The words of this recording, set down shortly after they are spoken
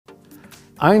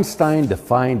Einstein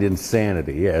defined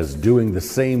insanity as doing the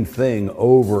same thing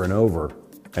over and over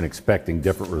and expecting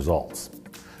different results.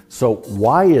 So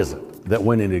why is it that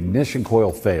when an ignition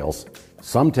coil fails,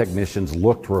 some technicians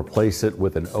look to replace it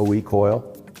with an OE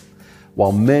coil?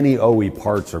 While many OE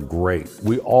parts are great,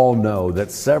 we all know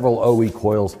that several OE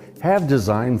coils have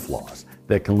design flaws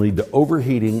that can lead to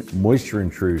overheating, moisture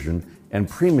intrusion, and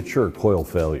premature coil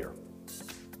failure.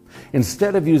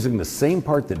 Instead of using the same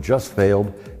part that just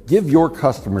failed, give your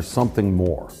customers something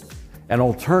more. An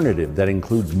alternative that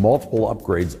includes multiple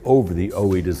upgrades over the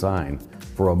OE design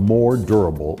for a more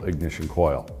durable ignition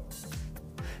coil.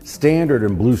 Standard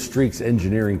and Blue Streak's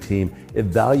engineering team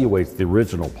evaluates the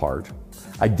original part,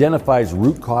 identifies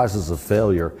root causes of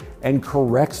failure, and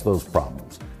corrects those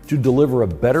problems to deliver a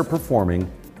better performing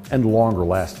and longer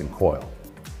lasting coil.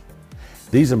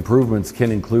 These improvements can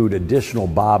include additional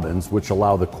bobbins, which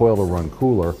allow the coil to run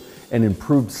cooler, and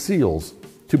improved seals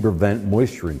to prevent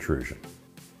moisture intrusion.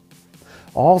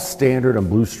 All Standard and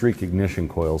Blue Streak ignition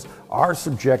coils are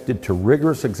subjected to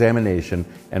rigorous examination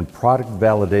and product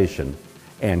validation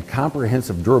and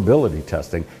comprehensive durability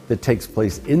testing that takes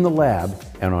place in the lab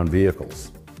and on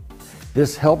vehicles.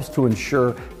 This helps to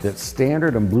ensure that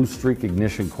Standard and Blue Streak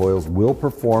ignition coils will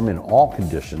perform in all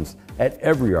conditions at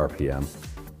every RPM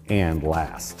and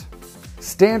last.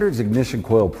 Standard's ignition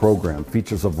coil program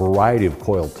features a variety of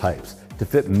coil types to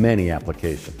fit many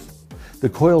applications. The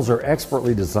coils are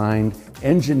expertly designed,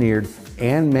 engineered,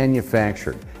 and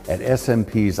manufactured at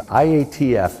SMP's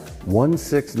IATF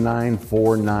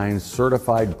 16949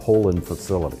 certified Poland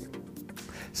facility.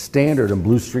 Standard and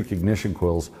Blue Streak ignition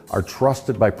coils are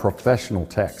trusted by professional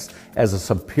techs as a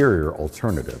superior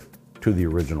alternative to the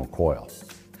original coil.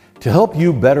 To help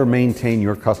you better maintain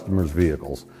your customers'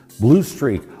 vehicles, Blue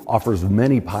Streak offers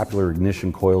many popular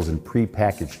ignition coils in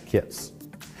pre-packaged kits.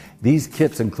 These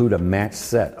kits include a matched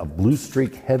set of Blue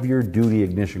Streak heavier duty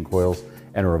ignition coils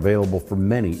and are available for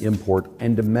many import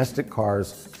and domestic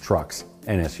cars, trucks,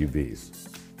 and SUVs.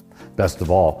 Best of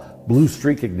all, Blue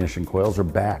Streak ignition coils are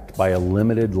backed by a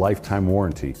limited lifetime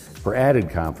warranty for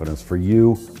added confidence for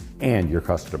you and your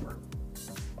customer.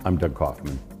 I'm Doug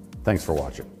Kaufman. Thanks for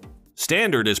watching.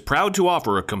 Standard is proud to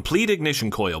offer a complete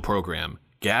ignition coil program.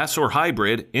 Gas or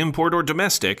hybrid, import or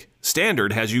domestic,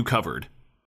 Standard has you covered.